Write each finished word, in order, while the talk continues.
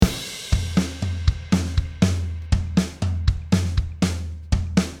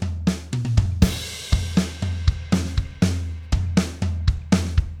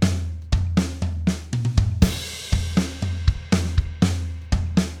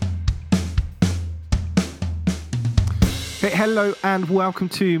Hey, hello and welcome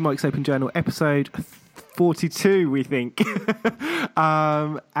to Mike's Open Journal, episode 42, we think.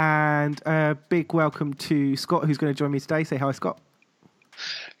 And a big welcome to Scott, who's going to join me today. Say hi, Scott.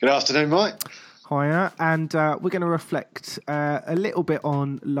 Good afternoon, Mike. Hiya. And we're going to reflect a little bit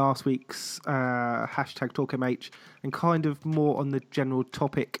on last week's hashtag TalkMH and kind of more on the general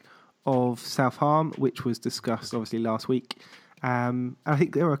topic of self-harm, which was discussed obviously last week. I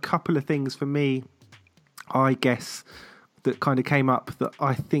think there are a couple of things for me, I guess, that kind of came up that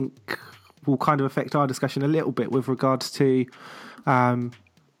I think will kind of affect our discussion a little bit with regards to, I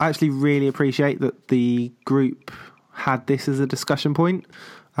actually really appreciate that the group had this as a discussion point,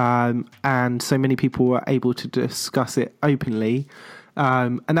 and so many people were able to discuss it openly,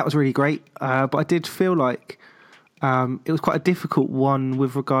 and that was really great. But I did feel like it was quite a difficult one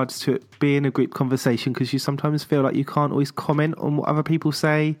with regards to it being a group conversation, because you sometimes feel like you can't always comment on what other people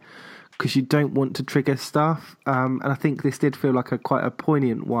say, because you don't want to trigger stuff. And I think this did feel like quite a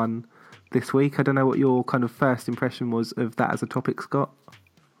poignant one this week. I don't know what your kind of first impression was of that as a topic, Scott.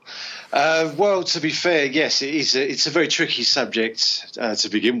 Well, to be fair, yes, it's a very tricky subject to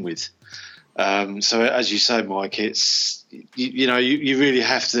begin with. So as you say, Mike, it's you really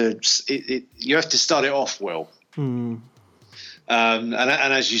have to you have to start it off well. And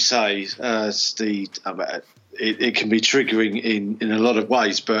as you say, it can be triggering in a lot of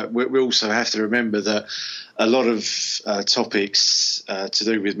ways, but we also have to remember that a lot of topics to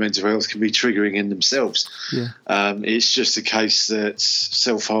do with mental health can be triggering in themselves. Yeah. It's just a case that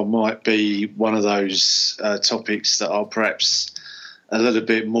self-harm might be one of those topics that are perhaps a little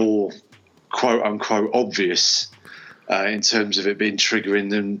bit more quote-unquote obvious in terms of it being triggering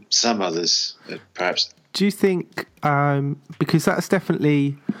than some others, perhaps. Do you think, because that's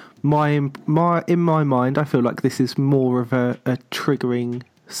definitely in my mind, I feel like this is more of a triggering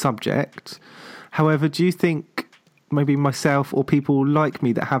subject. However, do you think maybe myself or people like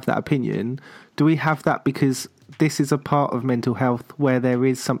me that have that opinion, do we have that because this is a part of mental health where there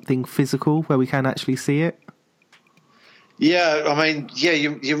is something physical, where we can actually see it? Yeah, I mean, yeah,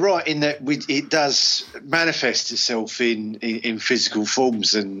 you're right in that it does manifest itself in physical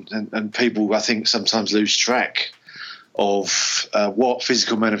forms, and people, I think, sometimes lose track of what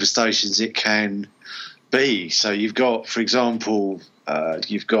physical manifestations it can be. So you've got, for example,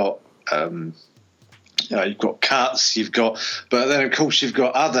 you've got cuts, but then of course you've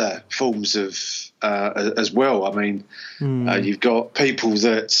got other forms of as well. I mean, you've got people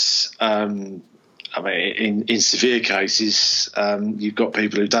that. In severe cases, you've got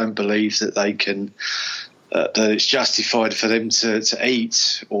people who don't believe that they can, that it's justified for them to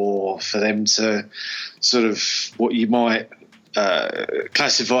eat, or for them to sort of what you might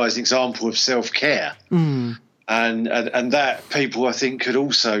classify as an example of self-care. And that people, I think, could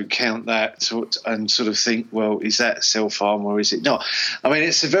also count that and sort of think, well, is that self-harm or is it not? I mean,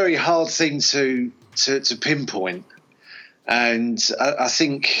 it's a very hard thing to pinpoint, and I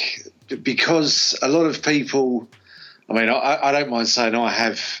think, because a lot of people, I mean, I don't mind saying I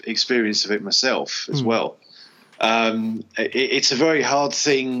have experience of it myself as well. It's a very hard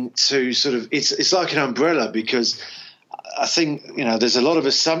thing to sort of, it's like an umbrella, because I think, there's a lot of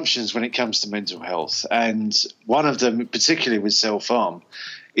assumptions when it comes to mental health. And one of them, particularly with self-harm,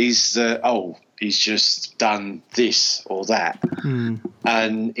 is that, he's just done this or that.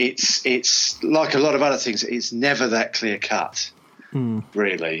 And it's like a lot of other things, it's never that clear cut.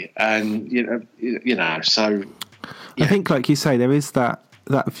 Really, and so yeah. I think, like you say, there is that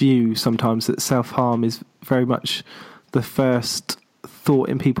view sometimes that self-harm is very much the first thought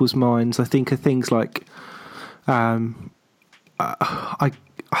in people's minds. I think of things like, I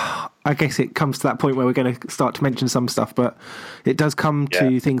guess it comes to that point where we're going to start to mention some stuff, but it does come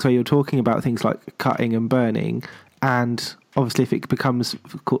to things where you're talking about things like cutting and burning, and obviously if it becomes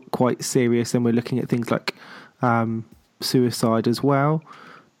quite serious, then we're looking at things like suicide as well.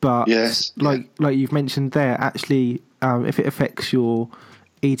 But like you've mentioned there, actually, if it affects your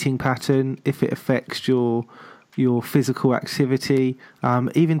eating pattern, if it affects your physical activity,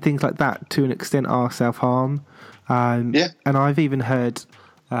 even things like that to an extent are self-harm. And I've even heard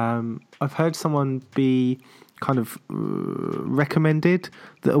someone be kind of recommended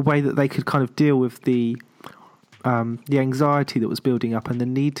that a way that they could kind of deal with the anxiety that was building up and the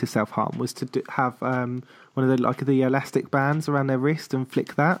need to self-harm was to have one of the elastic bands around their wrist and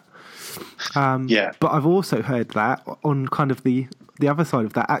flick that. But I've also heard that on kind of the other side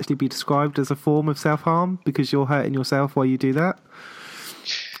of that actually be described as a form of self-harm, because you're hurting yourself while you do that.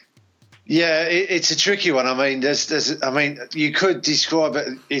 Yeah, it's a tricky one. I mean, you could describe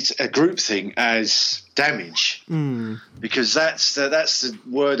it's a group thing as damage, because that's the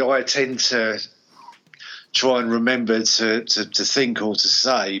word I tend to try and remember to think or to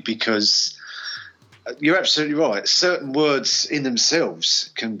say, because you're absolutely right. Certain words in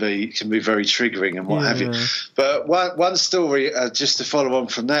themselves can be very triggering and what have you. But one story, just to follow on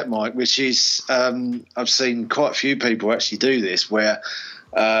from that, Mike, which is I've seen quite a few people actually do this, where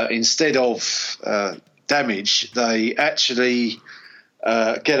instead of damage, they actually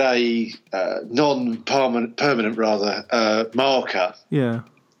get a non-permanent marker. Yeah.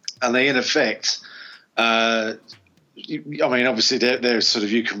 And they, in effect, I mean, obviously, they're sort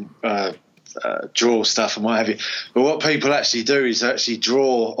of, you can draw stuff and what have you. But what people actually do is actually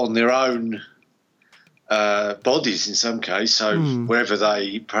draw on their own bodies in some case. So wherever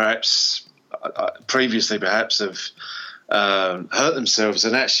they perhaps previously perhaps have hurt themselves,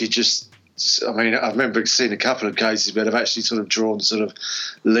 and actually just, I mean, I remember seeing a couple of cases where they've actually sort of drawn sort of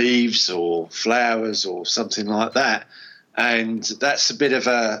leaves or flowers or something like that. And that's a bit of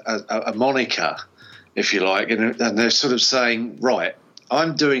a moniker, if you like. And they're sort of saying, right,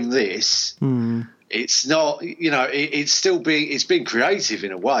 I'm doing this. It's not, you know, it's being creative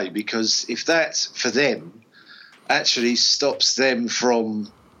in a way, because if that for them actually stops them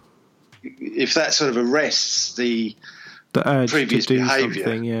from, if that sort of arrests the urge previous to do behaviour,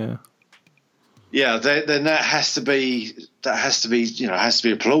 something, then that has to be you know, has to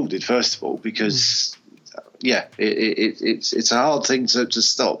be applauded first of all, because it's a hard thing to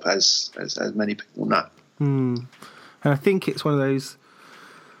stop, as many people know. And I think it's one of those,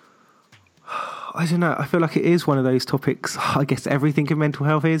 I don't know, I feel like it is one of those topics, I guess everything in mental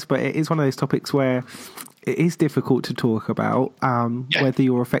health is, but it is one of those topics where it is difficult to talk about, whether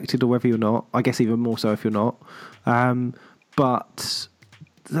you're affected or whether you're not. I guess even more so if you're not. But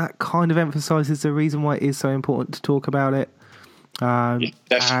that kind of emphasises the reason why it is so important to talk about it.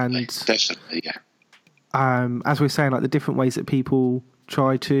 Definitely. As we're saying, like the different ways that people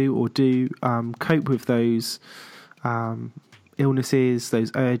try to or do cope with those illnesses,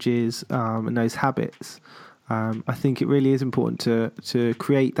 those urges, and those habits. I think it really is important to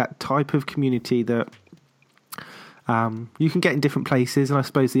create that type of community that you can get in different places. And I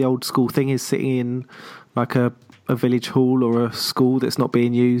suppose the old school thing is sitting in like a village hall or a school that's not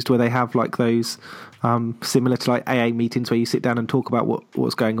being used, where they have like those similar to like AA meetings where you sit down and talk about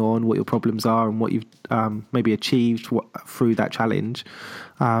what's going on, what your problems are, and what you've maybe achieved through that challenge.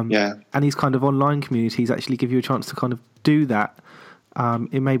 And these kind of online communities actually give you a chance to kind of do that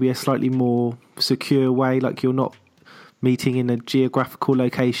in maybe a slightly more secure way. Like you're not meeting in a geographical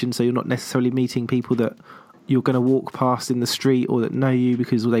location, so you're not necessarily meeting people that you're going to walk past in the street or that know you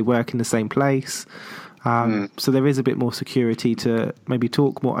because they work in the same place. So there is a bit more security to maybe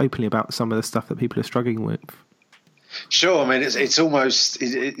talk more openly about some of the stuff that people are struggling with. Sure. I mean, it's almost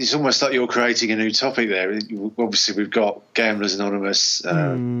like you're creating a new topic there. Obviously, we've got Gamblers Anonymous,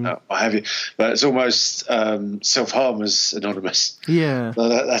 what have you, but it's almost Self-Harmers Anonymous. Yeah, so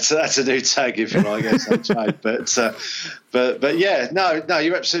that's a new tag, if you like, I guess. But yeah, no,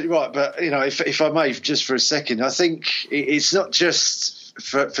 you're absolutely right. But you know, if I may, just for a second, I think it's not just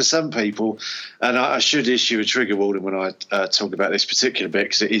for some people, and I should issue a trigger warning when I talk about this particular bit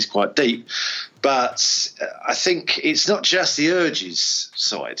because it is quite deep. But I think it's not just the urges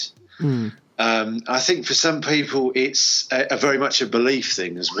side. I think for some people it's a very much a belief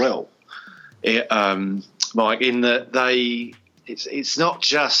thing as well. Mike, in that it's not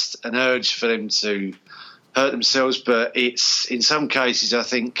just an urge for them to hurt themselves, but it's in some cases I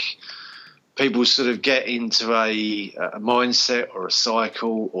think people sort of get into a mindset or a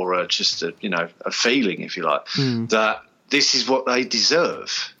cycle or just a feeling, if you like, that this is what they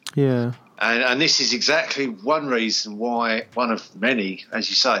deserve. Yeah. And this is exactly one reason why, one of many, as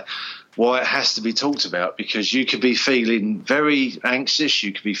you say, why it has to be talked about, because you could be feeling very anxious,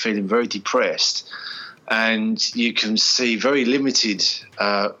 you could be feeling very depressed, and you can see very limited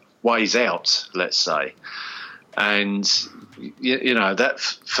ways out, let's say. And you know that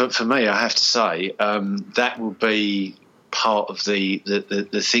for me, I have to say that will be part of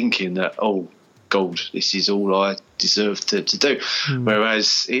the thinking that, oh God, this is all I deserve to do.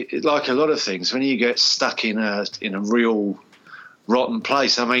 Whereas, like a lot of things, when you get stuck in a real rotten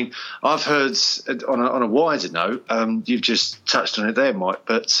place, I mean, I've heard on a wider note, you've just touched on it there, Mike,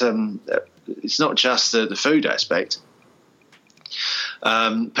 but it's not just the food aspect.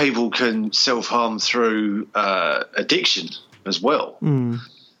 People can self-harm through addiction as well.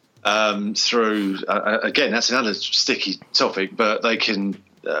 Through again, that's another sticky topic, but they can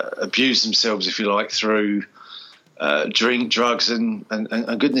abuse themselves, if you like, through drink, drugs, and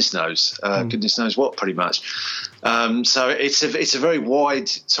goodness knows what, pretty much. So it's a very wide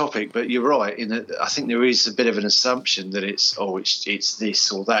topic, but you're right. I think there is a bit of an assumption that it's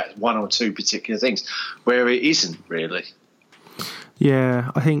this or that, one or two particular things, where it isn't really.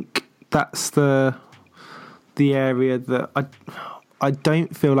 Yeah, I think that's the area that I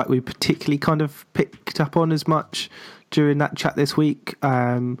don't feel like we particularly kind of picked up on as much during that chat this week.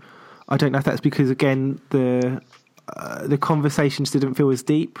 I don't know if that's because, again, the conversations didn't feel as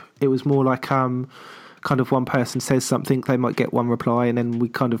deep. It was more like kind of one person says something, they might get one reply, and then we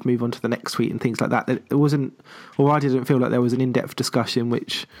kind of move on to the next tweet and things like that. It wasn't, or I didn't feel like there was an in-depth discussion,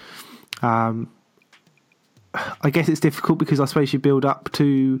 which I guess it's difficult because I suppose you build up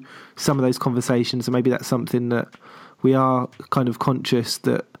to some of those conversations, and maybe that's something that we are kind of conscious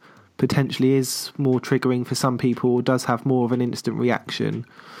that potentially is more triggering for some people, or does have more of an instant reaction.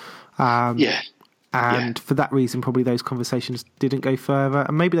 And for that reason, probably those conversations didn't go further.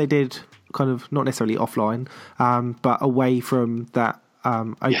 And maybe they did kind of, not necessarily offline, but away from that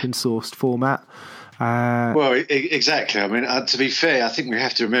open-sourced format. Well, exactly. I mean, to be fair, I think we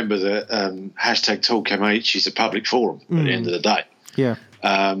have to remember that #TalkMH is a public forum at the end of the day. Yeah.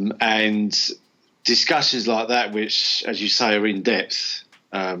 And discussions like that, which, as you say, are in depth,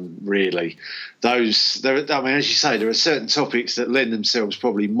 really. As you say, there are certain topics that lend themselves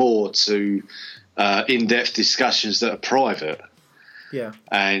probably more to in-depth discussions that are private. Yeah,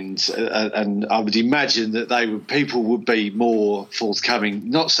 and I would imagine that people would be more forthcoming.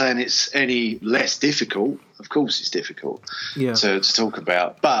 Not saying it's any less difficult. Of course, it's difficult to talk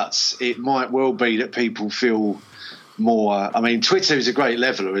about, but it might well be that people feel more. I mean, Twitter is a great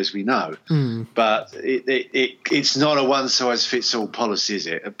leveler, as we know, but it's not a one-size-fits-all policy, is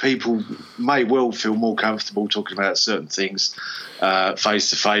it? People may well feel more comfortable talking about certain things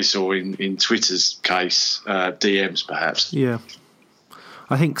face-to-face, or in Twitter's case, DMs perhaps. Yeah.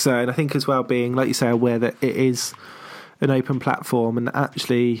 I think so, and I think as well, being, like you say, aware that it is an open platform, and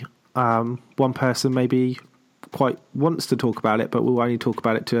actually one person maybe quite wants to talk about it, but will only talk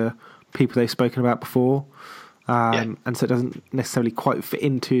about it to people they've spoken about before, and so it doesn't necessarily quite fit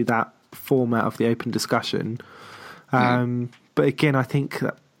into that format of the open discussion. But again, I think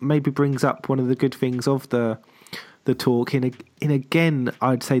that maybe brings up one of the good things of the talk. In again,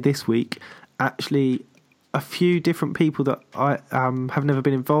 I'd say this week, actually, a few different people that I have never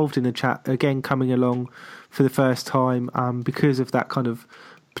been involved in the chat, again, coming along for the first time, because of that kind of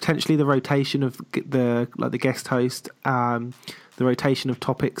potentially the rotation of the guest host, the rotation of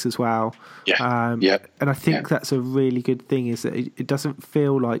topics as well. And I think that's a really good thing, is that it doesn't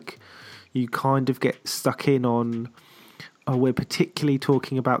feel like you kind of get stuck in on, oh, we're particularly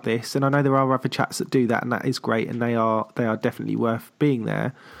talking about this. And I know there are other chats that do that, and that is great, and they are definitely worth being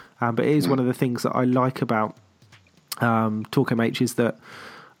there. But it is one of the things that I like about TalkMH, is that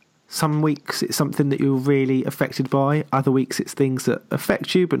some weeks it's something that you're really affected by. Other weeks it's things that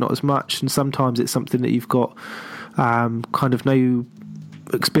affect you, but not as much. And sometimes it's something that you've got kind of no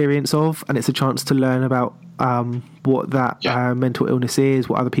experience of, and it's a chance to learn about what that mental illness is,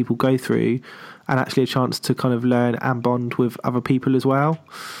 what other people go through, and actually a chance to kind of learn and bond with other people as well.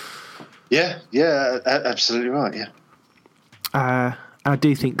 Yeah, absolutely right, I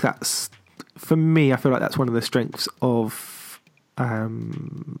do think that's, for me, I feel like that's one of the strengths of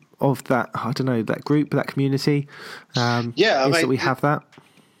that, I don't know, that group, that community. That we have that.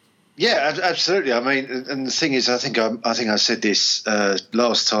 Yeah, absolutely. I mean, and the thing is, I think I said this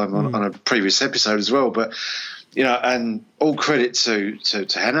last time on a previous episode as well. But and all credit to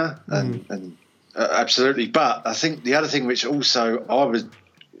Hannah and absolutely. But I think the other thing, which also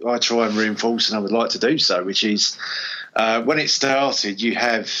I try and reinforce, and I would like to do so, which is, when it started, you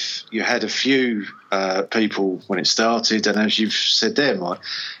had a few people when it started, and as you've said there, Mike,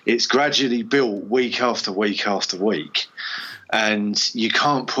 it's gradually built week after week after week, and you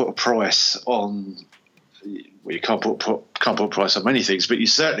can't put a price on. Well, you can't put a price on many things, but you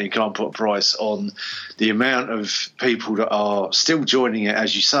certainly can't put a price on the amount of people that are still joining it,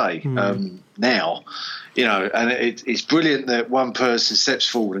 as you say, now. And it's brilliant that one person steps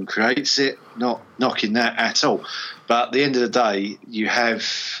forward and creates it, not knocking that at all. But at the end of the day, you have,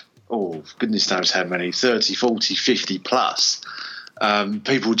 goodness knows how many, 30, 40, 50 plus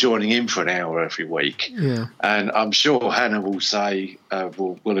people joining in for an hour every week. Yeah. And I'm sure Hannah will say,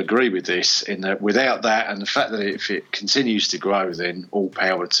 will agree with this, in that without that, and the fact that if it continues to grow, then all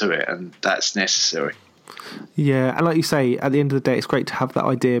power to it, and that's necessary. Yeah, and like you say, at the end of the day, it's great to have that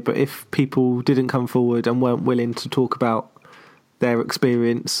idea, but if people didn't come forward and weren't willing to talk about their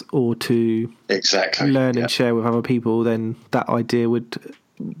experience or to exactly learn and share with other people, then that idea would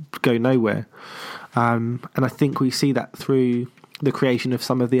go nowhere. And I think we see that through the creation of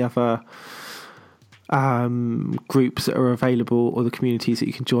some of the other groups that are available, or the communities that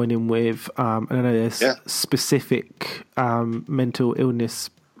you can join in with. And I know there's specific mental illness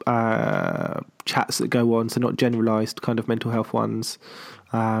chats that go on, so not generalised kind of mental health ones.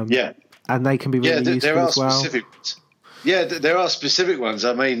 And they can be really useful as well. Specific. Yeah, there are specific ones.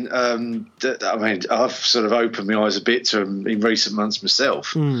 I mean, I've sort of opened my eyes a bit to them in recent months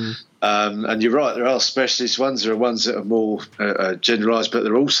myself. And you're right, there are specialist ones. There are ones that are more generalised, but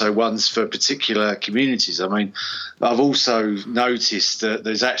there are also ones for particular communities. I mean, I've also noticed that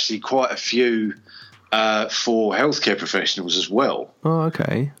there's actually quite a few for healthcare professionals as well. Oh,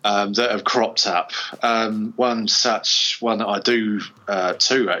 okay. That have cropped up. One that I do,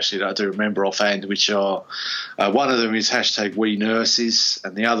 two actually, that I do remember offhand, which are, one of them is #WeNurses,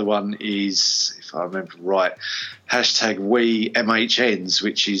 and the other one is, if I remember right, #WeMHNs,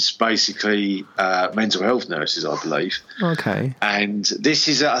 which is basically mental health nurses, I believe. Okay. And this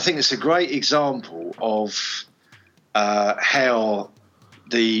is, I think it's a great example of how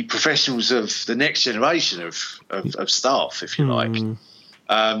the professionals of the next generation of staff, if you like,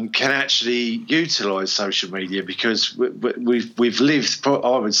 can actually utilise social media, because we've lived,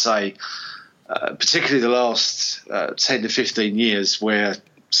 I would say, particularly the last 10 to 15 years, where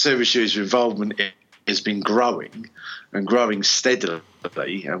service user involvement has been growing and growing steadily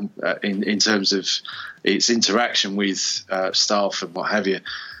in terms of its interaction with staff and what have you.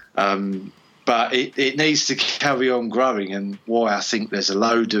 But it needs to carry on growing, and why I think there's a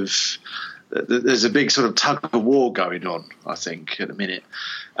big sort of tug of war going on, I think, at the minute.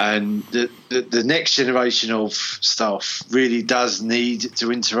 And the next generation of staff really does need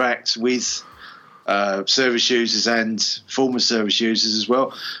to interact with service users and former service users as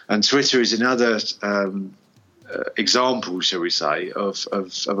well. And Twitter is another example, shall we say, of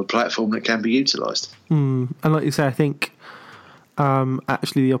a platform that can be utilised. And like you say, I think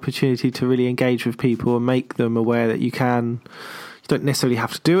actually the opportunity to really engage with people and make them aware that you don't necessarily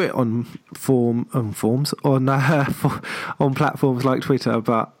have to do it on platforms like Twitter,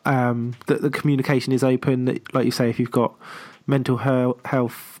 but that the communication is open. That, like you say, if you've got mental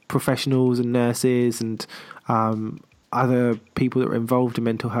health professionals and nurses and other people that are involved in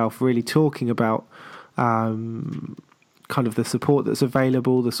mental health, really talking about kind of the support that's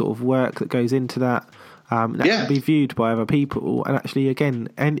available, the sort of work that goes into that. That can be viewed by other people, and actually, again,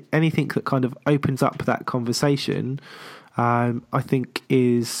 anything that kind of opens up that conversation, I think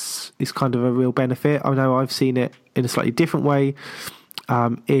is kind of a real benefit. I know I've seen it in a slightly different way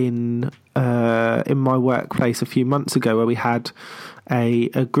in my workplace a few months ago, where we had a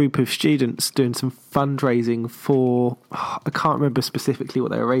group of students doing some fundraising for, I can't remember specifically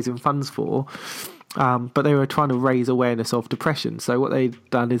what they were raising funds for. But they were trying to raise awareness of depression. So what they'd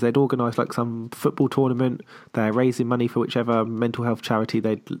done is they'd organised like some football tournament. They're raising money for whichever mental health charity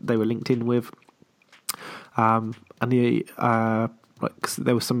they were linked in with. And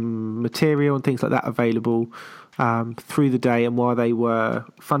there was some material and things like that available through the day and while they were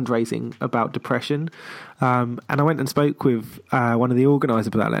fundraising about depression. And I went and spoke with one of the organisers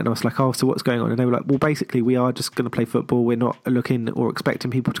of that, and I was like, oh, so what's going on? And they were like, well, basically, we are just going to play football. We're not looking or expecting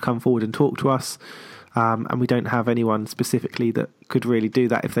people to come forward and talk to us. And we don't have anyone specifically that could really do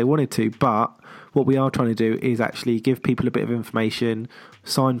that if they wanted to. But what we are trying to do is actually give people a bit of information,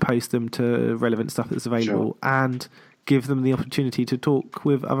 signpost them to relevant stuff that's available, and give them the opportunity to talk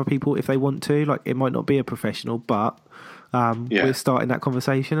with other people if they want to. Like, it might not be a professional, but we're starting that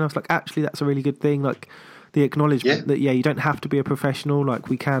conversation. And I was like, actually, that's a really good thing. Like, the acknowledgement that, you don't have to be a professional. Like,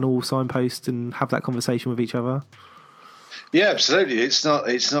 we can all signpost and have that conversation with each other. Yeah, absolutely. It's not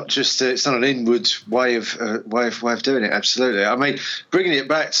just it's not an inward way of doing it. Absolutely. I mean, bringing it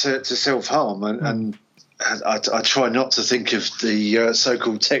back to self-harm, and I try not to think of the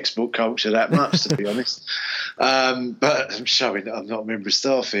so-called textbook culture that much, to be honest. But I'm showing that I'm not a member of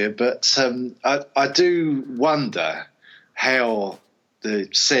staff here. But I do wonder how the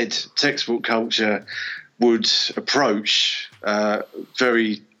said textbook culture would approach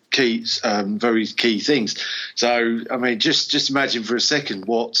very key things. So, I mean, just imagine for a second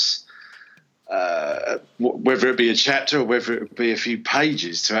whether it be a chapter or whether it be a few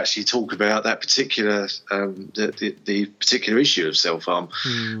pages to actually talk about that particular the particular issue of self-harm.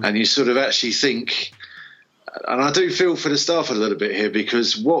 And you sort of actually think, and I do feel for the staff a little bit here,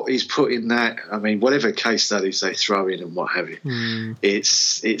 because what is put in that, I mean, whatever case studies they throw in and what have you,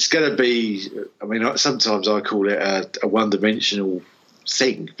 it's going to be, I mean, sometimes I call it a one-dimensional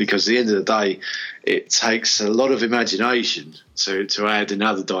thing, because at the end of the day, it takes a lot of imagination to add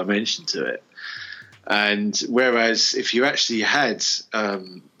another dimension to it. And whereas if you actually had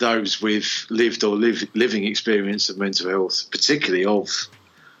those with lived or living experience of mental health, particularly of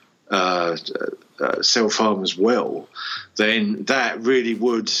self-harm as well, then that really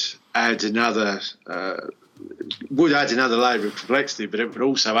would add another layer of complexity, but it would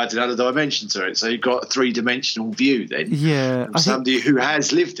also add another dimension to it. So you've got a three-dimensional view then. Yeah, from somebody who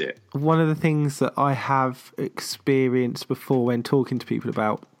has lived it. One of the things that I have experienced before when talking to people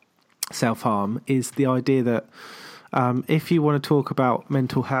about self-harm is the idea that if you want to talk about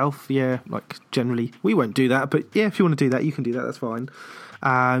mental health, like generally we won't do that, but if you want to do that, you can do that, that's fine.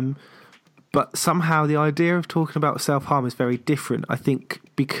 But somehow the idea of talking about self-harm is very different, I think,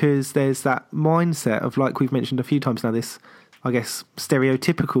 because there's that mindset of, like we've mentioned a few times now, this, I guess,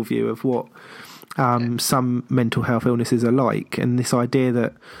 stereotypical view of what some mental health illnesses are like, and this idea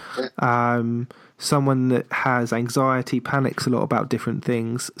that someone that has anxiety panics a lot about different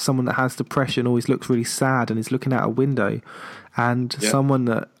things, someone that has depression always looks really sad and is looking out a window, and someone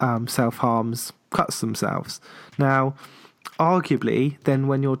that self-harms cuts themselves. Now, arguably, then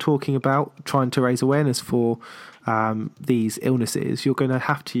when you're talking about trying to raise awareness for these illnesses, you're going to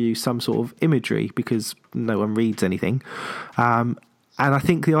have to use some sort of imagery because no one reads anything. And I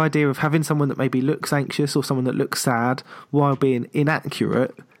think the idea of having someone that maybe looks anxious or someone that looks sad while being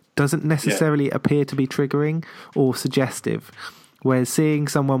inaccurate doesn't necessarily appear to be triggering or suggestive. Whereas seeing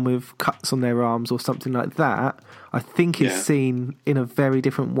someone with cuts on their arms or something like that, I think is seen in a very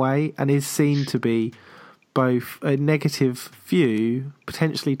different way and is seen to be both a negative view,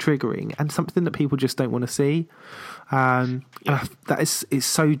 potentially triggering, and something that people just don't want to see. That is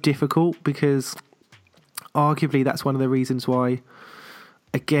so difficult because arguably that's one of the reasons why,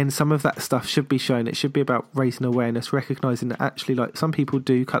 again, some of that stuff should be shown. It should be about raising awareness, recognising that actually, like, some people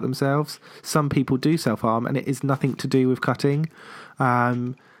do cut themselves, some people do self-harm, and it is nothing to do with cutting.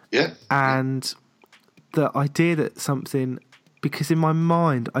 And the idea that something, because in my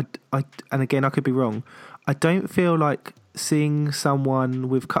mind, I and again, I could be wrong, I don't feel like seeing someone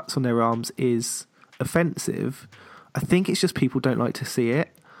with cuts on their arms is offensive. I think it's just people don't like to see it.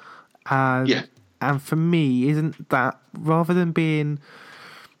 And for me, isn't that, rather than being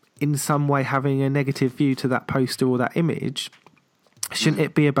in some way having a negative view to that poster or that image, shouldn't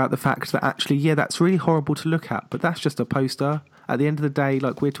it be about the fact that actually, that's really horrible to look at, but that's just a poster. At the end of the day,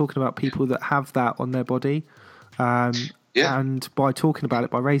 like, we're talking about people that have that on their body. And by talking about it,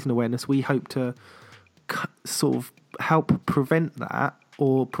 by raising awareness, we hope to sort of help prevent that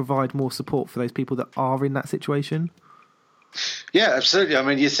or provide more support for those people that are in that situation. Yeah, absolutely. I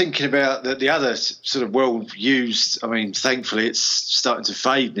mean, you're thinking about the other sort of well-used, I mean, thankfully it's starting to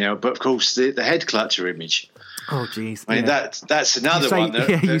fade now, but of course the head clutcher image. Oh, geez. I mean, that's another one.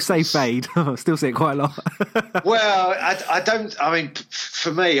 You say fade. I still see it quite a lot. Well, I don't. I mean,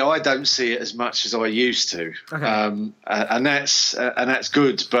 for me, I don't see it as much as I used to, and that's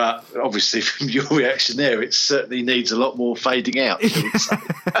good. But obviously, from your reaction there, it certainly needs a lot more fading out. Shall we say.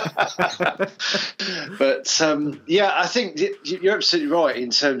 But I think you're absolutely right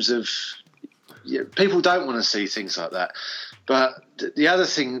in terms of people don't want to see things like that. But the other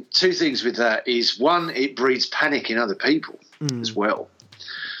thing, two things with that is, one, it breeds panic in other people as well.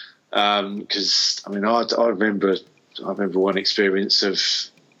 Because I mean, I remember one experience of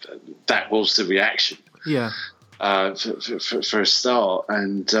that was the reaction. Yeah. For a start,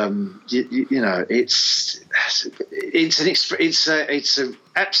 and you know, it's an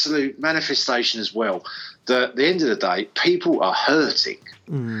absolute manifestation as well. That at the end of the day, people are hurting.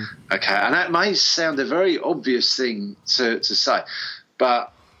 Okay, and that may sound a very obvious thing to say,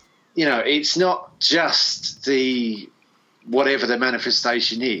 but you know, it's not just the whatever the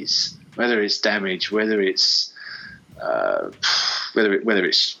manifestation is, whether it's damage, whether it's whether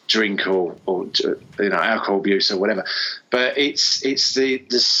it's drink or you know, alcohol abuse or whatever, but it's the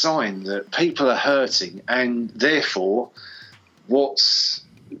sign that people are hurting, and therefore, what's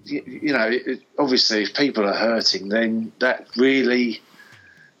you know, obviously, if people are hurting, then that really.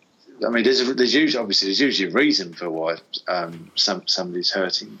 I mean, there's usually a reason for why somebody's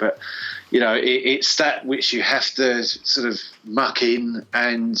hurting, but you know, it's that which you have to sort of muck in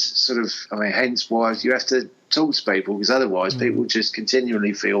and sort of. I mean, hence why you have to talk to people, because otherwise people just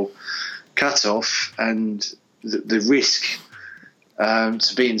continually feel cut off, and the risk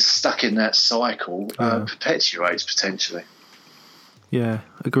to being stuck in that cycle perpetuates potentially. Yeah,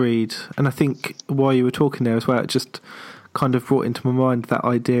 agreed. And I think while you were talking there as well, it just kind of brought into my mind that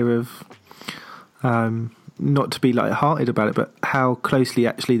idea of not to be light-hearted about it, but how closely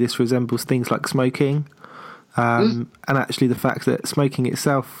actually this resembles things like smoking, and actually the fact that smoking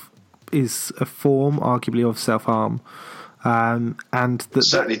itself is a form, arguably, of self-harm. and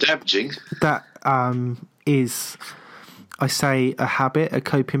certainly damaging. That is, I say, a habit, a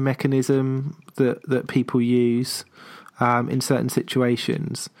coping mechanism that people use in certain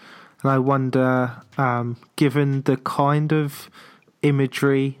situations. And I wonder, given the kind of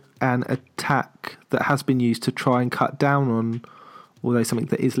imagery and attack that has been used to try and cut down on, although something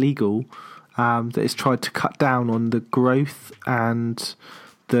that is legal, that is tried to cut down on the growth and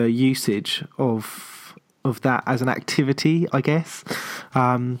the usage of that as an activity, I guess,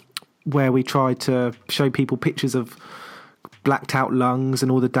 where we try to show people pictures of blacked out lungs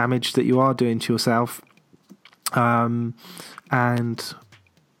and all the damage that you are doing to yourself. And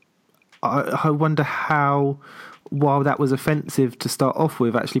I wonder how, while that was offensive to start off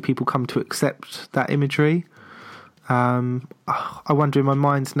with, actually people come to accept that imagery. I wonder in my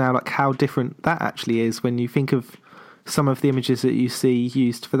mind now, like, how different that actually is when you think of some of the images that you see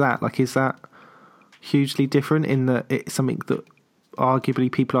used for that. Like, is that hugely different in that it's something that arguably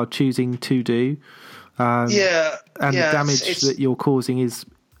people are choosing to do? And the damage that you're causing is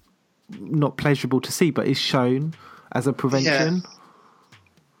not pleasurable to see, but is shown as a prevention.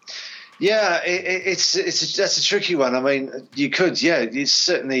 That's a tricky one. I mean, you could argue it's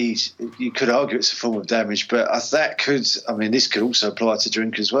a form of damage, but this could also apply to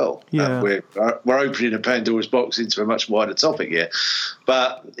drink as well. Yeah. We're opening a Pandora's box into a much wider topic here,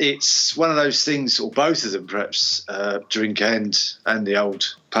 but it's one of those things, or both of them, perhaps, drink and the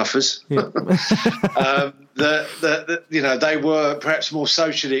old puffers. Yeah. that they were perhaps more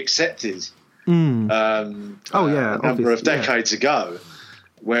socially accepted. A number of decades ago.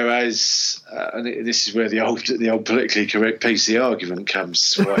 Whereas, and this is where the old politically correct PC argument comes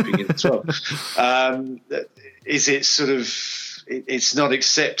swiping in as well. Is it sort of, it's not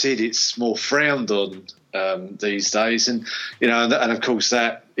accepted, it's more frowned on these days, and and of course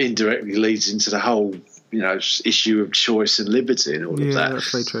that indirectly leads into the whole issue of choice and liberty and all of that. Yeah,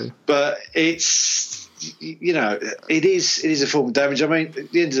 that's very true. But it's it is a form of damage. I mean,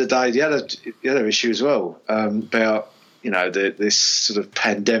 at the end of the day, the other issue as well about this sort of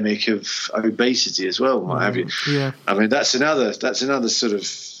pandemic of obesity as well, what have you. Yeah. I mean, that's another sort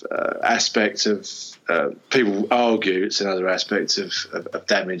of aspect of people argue it's another aspect of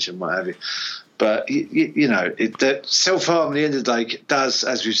damage and what have you. But that self-harm at the end of the day does,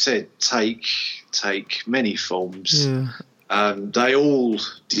 as we've said, take many forms. Yeah. They all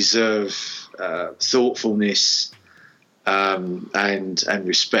deserve thoughtfulness. And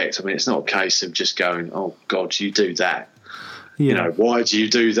respect. I mean, it's not a case of just going, "Oh God, you do that." Yeah. Why do you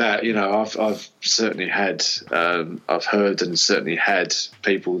do that? I've certainly had, I've heard and certainly had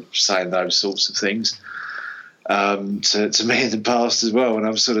people saying those sorts of things to me in the past as well, and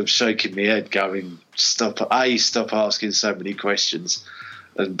I'm sort of shaking my head, going, "Stop asking so many questions,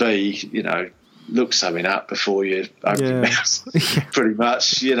 and B, look something up before you open your mouth." Pretty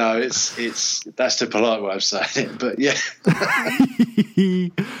much, it's that's the polite way of saying it, but yeah.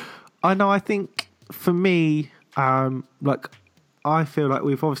 I know. I think for me, I feel like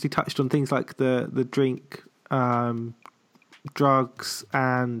we've obviously touched on things like the drink, drugs,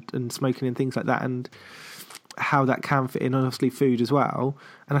 and smoking and things like that, and how that can fit in. Obviously, food as well,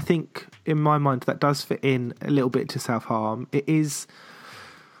 and I think in my mind that does fit in a little bit to self-harm. It is.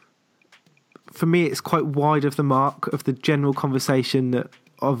 For me, it's quite wide of the mark of the general conversation that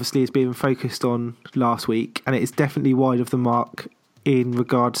obviously is being focused on last week, and it is definitely wide of the mark in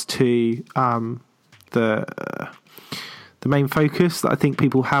regards to the main focus that I think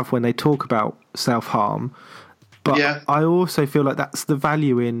people have when they talk about self-harm. But I also feel like that's the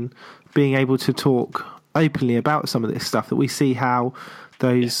value in being able to talk openly about some of this stuff, that we see how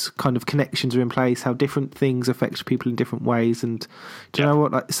those kind of connections are in place, how different things affect people in different ways. And do you know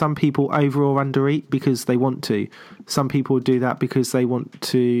what? Like, some people over or under eat because they want to. Some people do that because they want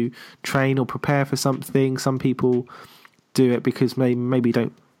to train or prepare for something. Some people do it because they maybe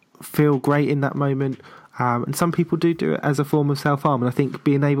don't feel great in that moment. And some people do it as a form of self-harm. And I think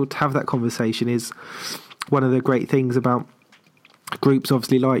being able to have that conversation is one of the great things about groups,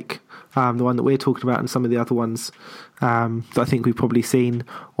 obviously, like the one that we're talking about and some of the other ones that I think we've probably seen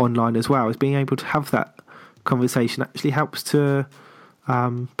online as well, is being able to have that conversation actually helps to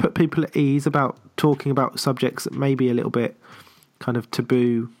put people at ease about talking about subjects that may be a little bit kind of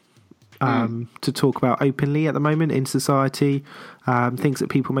taboo to talk about openly at the moment in society, things that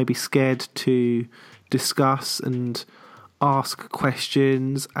people may be scared to discuss and ask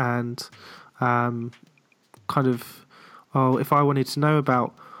questions, and kind of, if I wanted to know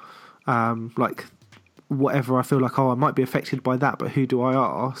about like whatever, I feel like, I might be affected by that, but who do I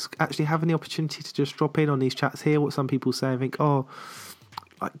ask? Actually having the opportunity to just drop in on these chats, hear what some people say, and think,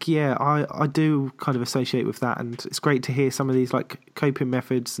 I do kind of associate with that, and it's great to hear some of these like coping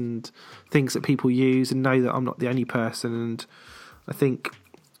methods and things that people use, and know that I'm not the only person. And I think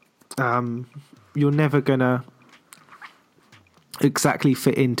you're never gonna exactly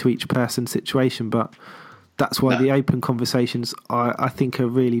fit into each person's situation, but that's why the open conversations I think are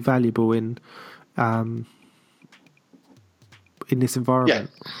really valuable in this environment.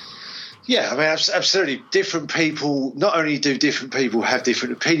 Yeah, I mean, absolutely. Different people, not only do different people have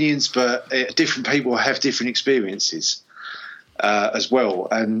different opinions, but different people have different experiences as well.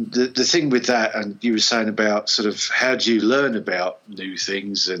 And the thing with that, and you were saying about sort of how do you learn about new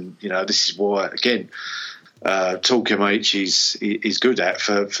things, and, you know, this is why, again, Talk MH is good at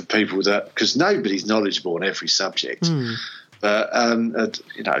for people that, because nobody's knowledgeable on every subject. But,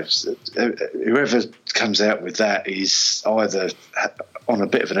 you know, whoever comes out with that is either on a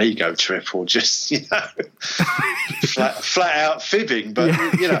bit of an ego trip or just, you know, flat out fibbing. But,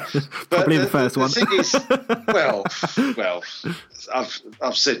 you know, but probably the first one. The thing is, well,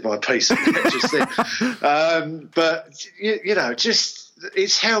 I've said my piece on that just then. But, you know, just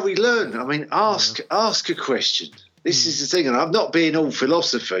it's how we learn. I mean, ask a question. This is the thing, and I'm not being all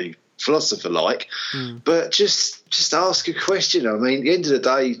philosopher-like, but just ask a question. I mean, at the end of the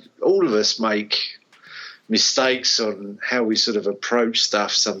day, all of us make mistakes on how we sort of approach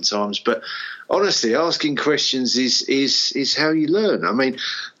stuff sometimes, but honestly, asking questions is how you learn. I mean,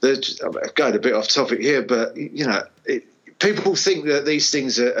 I'm going a bit off topic here, but, you know, people think that these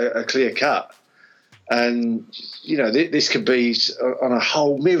things are clear cut. And, you know, this could be on a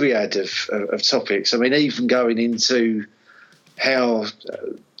whole myriad of topics. I mean, even going into how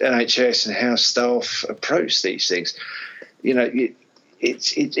NHS and how staff approach these things, you know,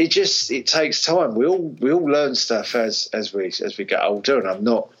 it takes time. We all learn stuff as we get older, and I'm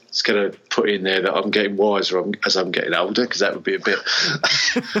not just going to put in there that I'm getting wiser as I'm getting older, because that would be a bit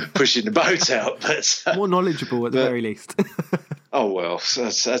pushing the boat out. But more knowledgeable at the very least. Oh, well,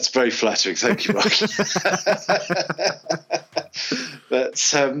 that's very flattering. Thank you, Mike.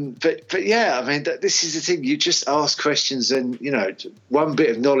 But yeah, I mean, this is the thing. You just ask questions, and, you know, one bit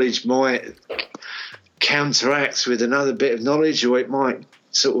of knowledge might counteract with another bit of knowledge, or it might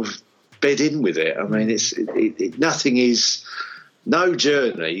sort of bed in with it. I mean, no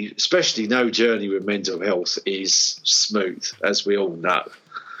journey, especially no journey with mental health, is smooth, as we all know.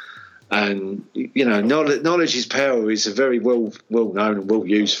 And, you know, knowledge is power is a very well known and well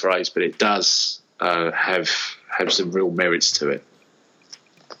used phrase, but it does have some real merits to it.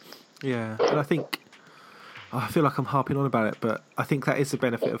 Yeah, and I feel like I'm harping on about it, but I think that is the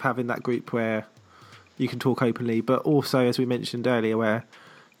benefit of having that group where you can talk openly, but also, as we mentioned earlier, where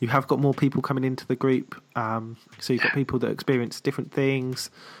you have got more people coming into the group. So you've got people that experience different things,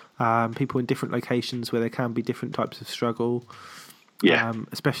 people in different locations where there can be different types of struggle. Yeah.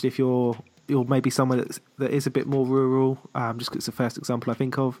 Especially if you're maybe someone that is a bit more rural, just because it's the first example I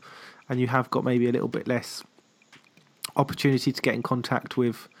think of, and you have got maybe a little bit less opportunity to get in contact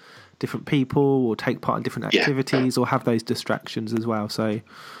with different people or take part in different activities or have those distractions as well. So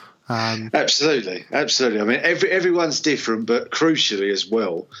absolutely. I mean, everyone's different, but crucially as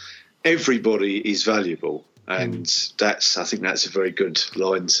well, everybody is valuable. And I think that's a very good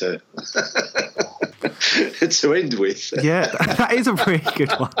line to to end with. Yeah, that is a really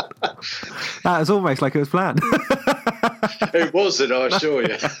good one. That was almost like it was planned. It wasn't, I assure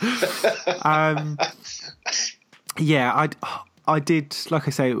you. Yeah, I did. Like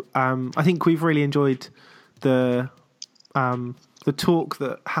I say, I think we've really enjoyed the talk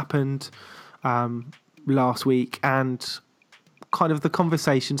that happened last week, and kind of the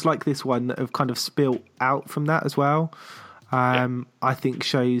conversations like this one that have kind of spilt out from that as well. I think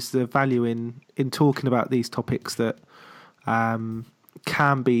shows the value in talking about these topics that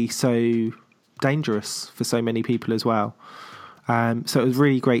can be so dangerous for so many people as well. So it was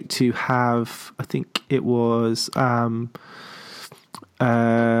really great to have, I think it was Sam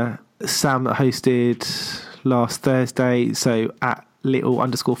that hosted last Thursday, so at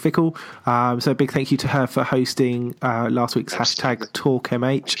little_fickle. So a big thank you to her for hosting last week's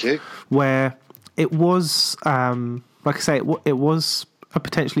 #TalkMH, where it was, like I say, it was a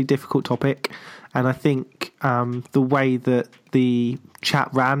potentially difficult topic, and I think the way that the chat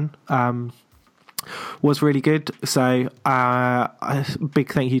ran was really good. So a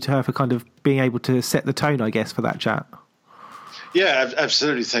big thank you to her for kind of being able to set the tone, I guess, for that chat. Yeah,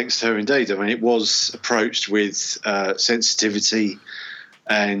 absolutely. Thanks to her indeed. I mean, it was approached with sensitivity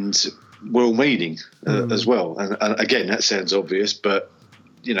and well meaning as well. And again, that sounds obvious, but,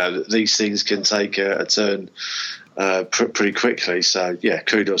 you know, these things can take a turn pretty quickly. So, yeah,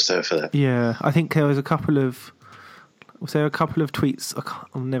 kudos to her for that. Yeah, I think there was a couple of was there a couple of tweets?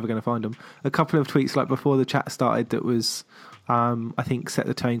 I'm never going to find them. A couple of tweets like before the chat started that was, I think, set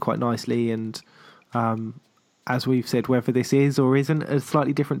the tone quite nicely. And as we've said, whether this is or isn't a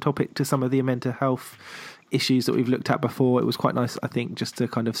slightly different topic to some of the mental health issues that we've looked at before, it was quite nice, I think, just to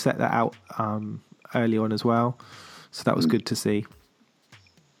kind of set that out early on as well. So that was good to see.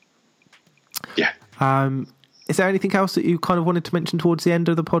 Yeah. Is there anything else that you kind of wanted to mention towards the end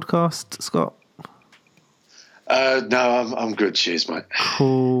of the podcast, Scott? No, I'm good. Cheers, mate.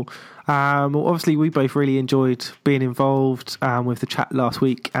 Cool. Well, obviously, we both really enjoyed being involved with the chat last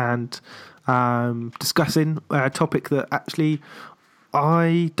week and discussing a topic that actually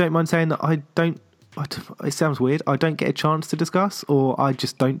I don't mind saying that it sounds weird, I don't get a chance to discuss, or I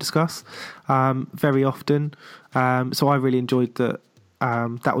just don't discuss very often. So I really enjoyed that.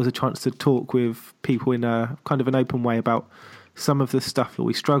 That was a chance to talk with people in a kind of an open way about some of the stuff that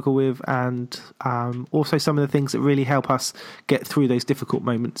we struggle with, and also some of the things that really help us get through those difficult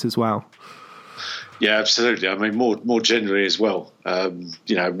moments as well. Yeah, absolutely. I mean, more generally as well.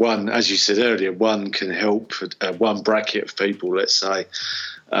 One, as you said earlier, one can help one bracket of people, let's say.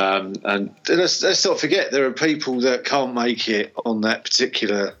 And let's not forget, there are people that can't make it on that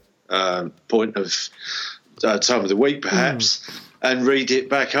particular point of time of the week, perhaps, and read it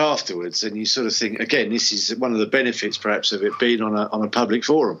back afterwards. And you sort of think, again, this is one of the benefits, perhaps, of it being on a public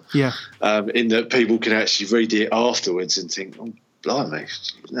forum. Yeah. In that people can actually read it afterwards and think, oh, blimey,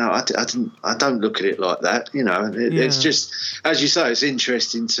 no, I don't look at it like that. It's just, as you say, it's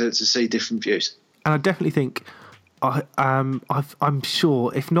interesting to see different views. And I definitely think, I'm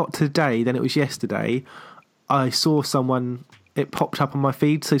sure, if not today, then it was yesterday, I saw someone, it popped up on my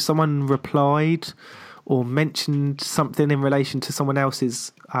feed, so someone replied or mentioned something in relation to someone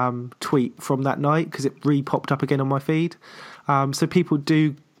else's tweet from that night, because it re-popped up again on my feed. So people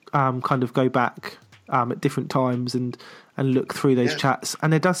do kind of go back at different times and look through those chats.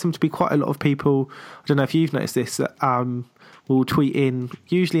 And there does seem to be quite a lot of people, I don't know if you've noticed this, that will tweet in,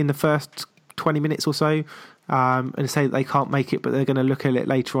 usually in the first 20 minutes or so, and say that they can't make it, but they're going to look at it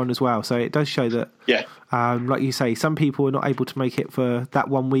later on as well. So it does show that, like you say, some people are not able to make it for that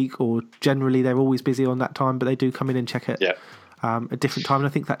 1 week, or generally they're always busy on that time, but they do come in and check it a different time. And I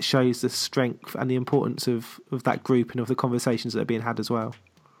think that shows the strength and the importance of that group and of the conversations that are being had as well.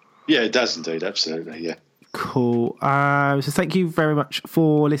 Yeah, it does indeed. Absolutely, yeah. Cool. So thank you very much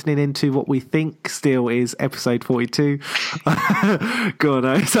for listening into what we think still is episode 42.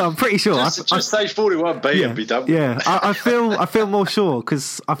 God, so I'm pretty sure. Just say 41B and be done with it. Yeah, I feel more sure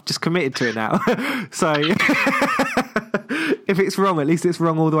because I've just committed to it now. So if it's wrong, at least it's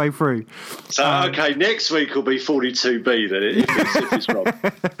wrong all the way through. So, okay, next week will be 42B then, if it's wrong.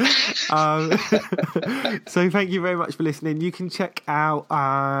 So thank you very much for listening. You can check out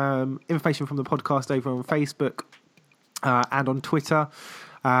information from the podcast over on Facebook and on Twitter.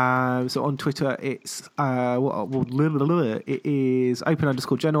 So on Twitter, it's it is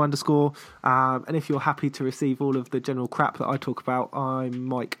open_journal_. And if you're happy to receive all of the general crap that I talk about, I'm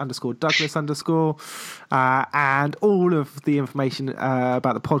Mike_Douglas_. And all of the information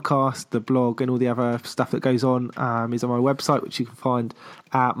about the podcast, the blog, and all the other stuff that goes on is on my website, which you can find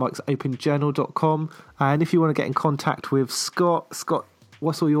at mikesopenjournal.com. And if you want to get in contact with Scott,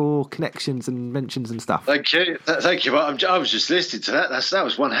 what's all your connections and mentions and stuff? Thank you. I was just listening to that. That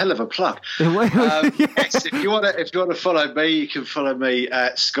was one hell of a plug. Yes, if you want to follow me, you can follow me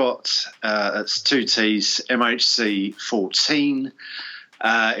at Scott. That's 2 T's MHC14.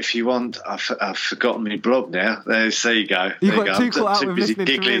 If you want, I've forgotten my blog now. There you go. I'm too busy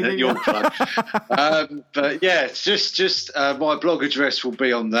giggling at your plug. But yeah, it's just my blog address will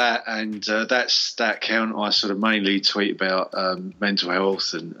be on that, and that's that account. I sort of mainly tweet about mental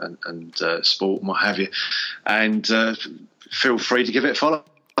health and sport and what have you. And feel free to give it a follow.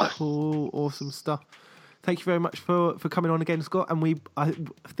 Cool, awesome stuff. Thank you very much for coming on again, Scott. And I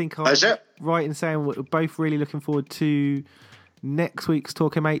think I'm right in saying we're both really looking forward to next week's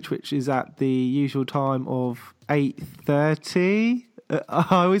Talk MH, which is at the usual time of 8:30. I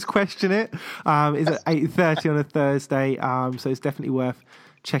always question it. It's at 8:30 on a Thursday, so it's definitely worth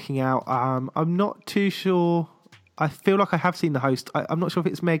checking out. I'm not too sure. I feel like I have seen the host. I'm not sure if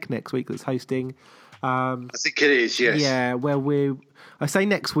it's Meg next week that's hosting. I think it is, yes. Yeah, I say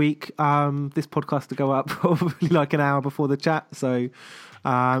next week, this podcast will go up probably like an hour before the chat, so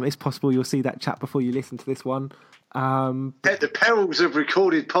it's possible you'll see that chat before you listen to this one. The perils of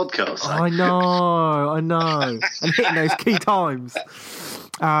recorded podcasts. I know, and hitting those key times.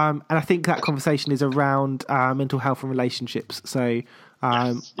 And I think that conversation is around mental health and relationships. So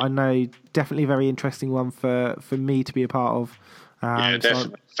I know definitely a very interesting one for me to be a part of.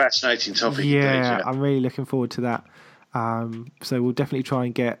 Definitely fascinating topic. Yeah, I'm really looking forward to that. So we'll definitely try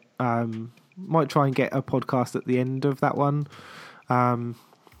and get might try and get a podcast at the end of that one,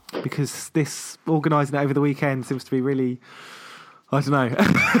 because this organising it over the weekend seems to be really, I don't know.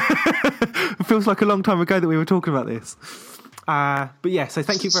 It feels like a long time ago that we were talking about this. But yeah, so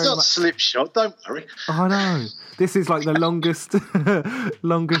thank you very much. It's not slipshod, don't worry. I know. This is like the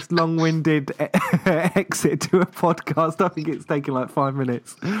longest long-winded exit to a podcast. I think it's taken like 5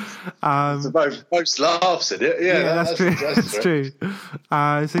 minutes. Most laughs at it. Yeah, that's true. That's true.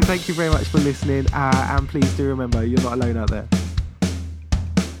 So thank you very much for listening, and please do remember, you're not alone out there.